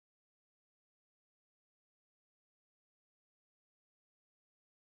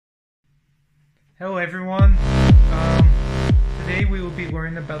Hello everyone. Today we will be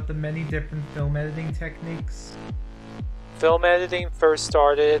learning about the many different film editing techniques. Film editing first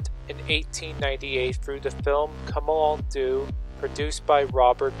started in 1898 through the film Come Along Do, produced by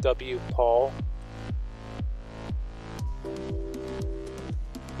Robert W. Paul.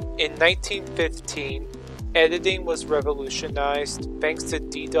 In 1915, editing was revolutionized thanks to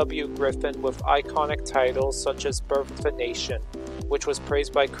D.W. Griffin with iconic titles such as Birth of a Nation, which was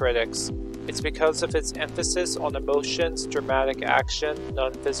praised by critics. It's because of its emphasis on emotions, dramatic action,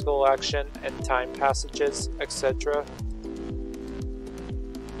 non-physical action, and time passages, etc.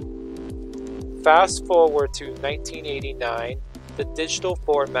 Fast forward to 1989, the digital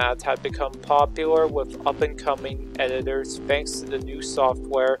format had become popular with up-and-coming editors thanks to the new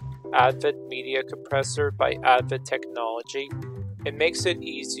software Avid Media Compressor by Avid Technology. It makes it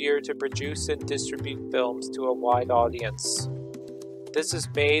easier to produce and distribute films to a wide audience. This has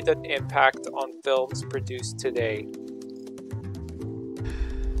made an impact on films produced today.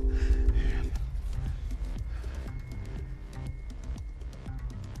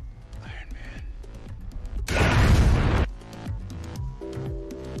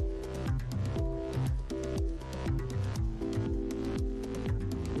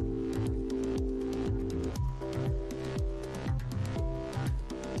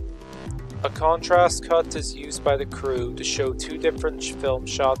 A contrast cut is used by the crew to show two different film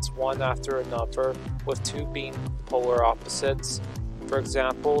shots one after another, with two being polar opposites. For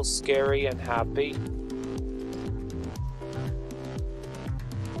example, scary and happy.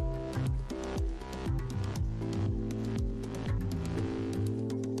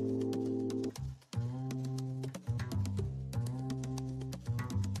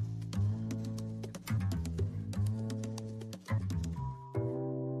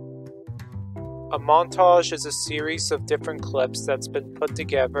 A montage is a series of different clips that's been put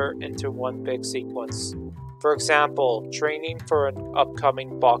together into one big sequence. For example, training for an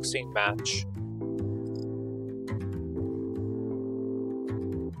upcoming boxing match.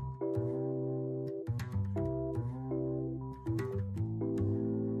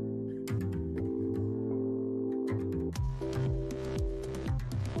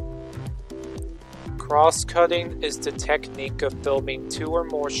 Cross-cutting is the technique of filming two or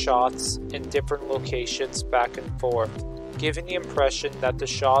more shots in different locations back and forth, giving the impression that the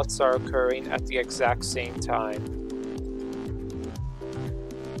shots are occurring at the exact same time.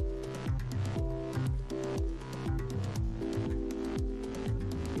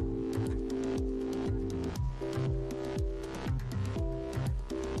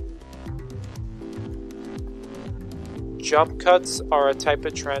 Jump cuts are a type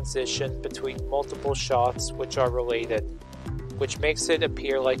of transition between multiple shots which are related, which makes it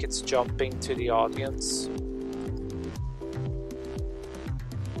appear like it's jumping to the audience.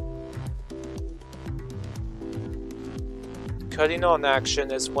 Cutting on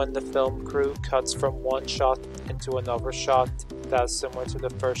action is when the film crew cuts from one shot into another shot that is similar to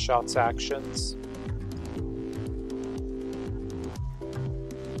the first shot's actions.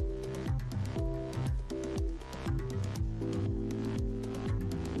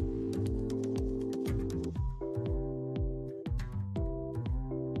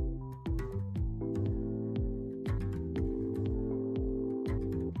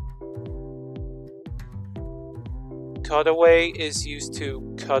 Cutaway is used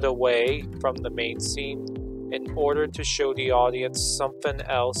to cut away from the main scene in order to show the audience something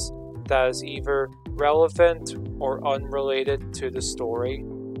else that is either relevant or unrelated to the story.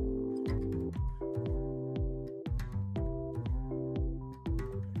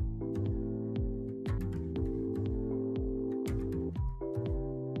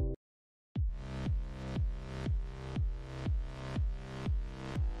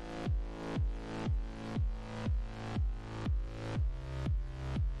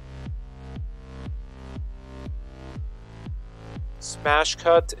 Smash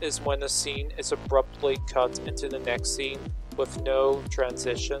cut is when a scene is abruptly cut into the next scene with no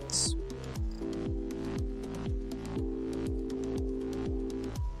transitions.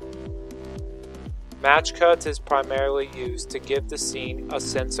 Match cut is primarily used to give the scene a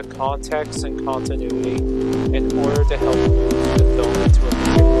sense of context and continuity in order to help move the film into a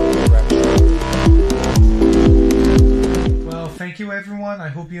particular direction. Well, thank you everyone. I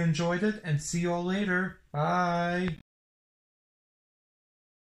hope you enjoyed it and see you all later. Bye.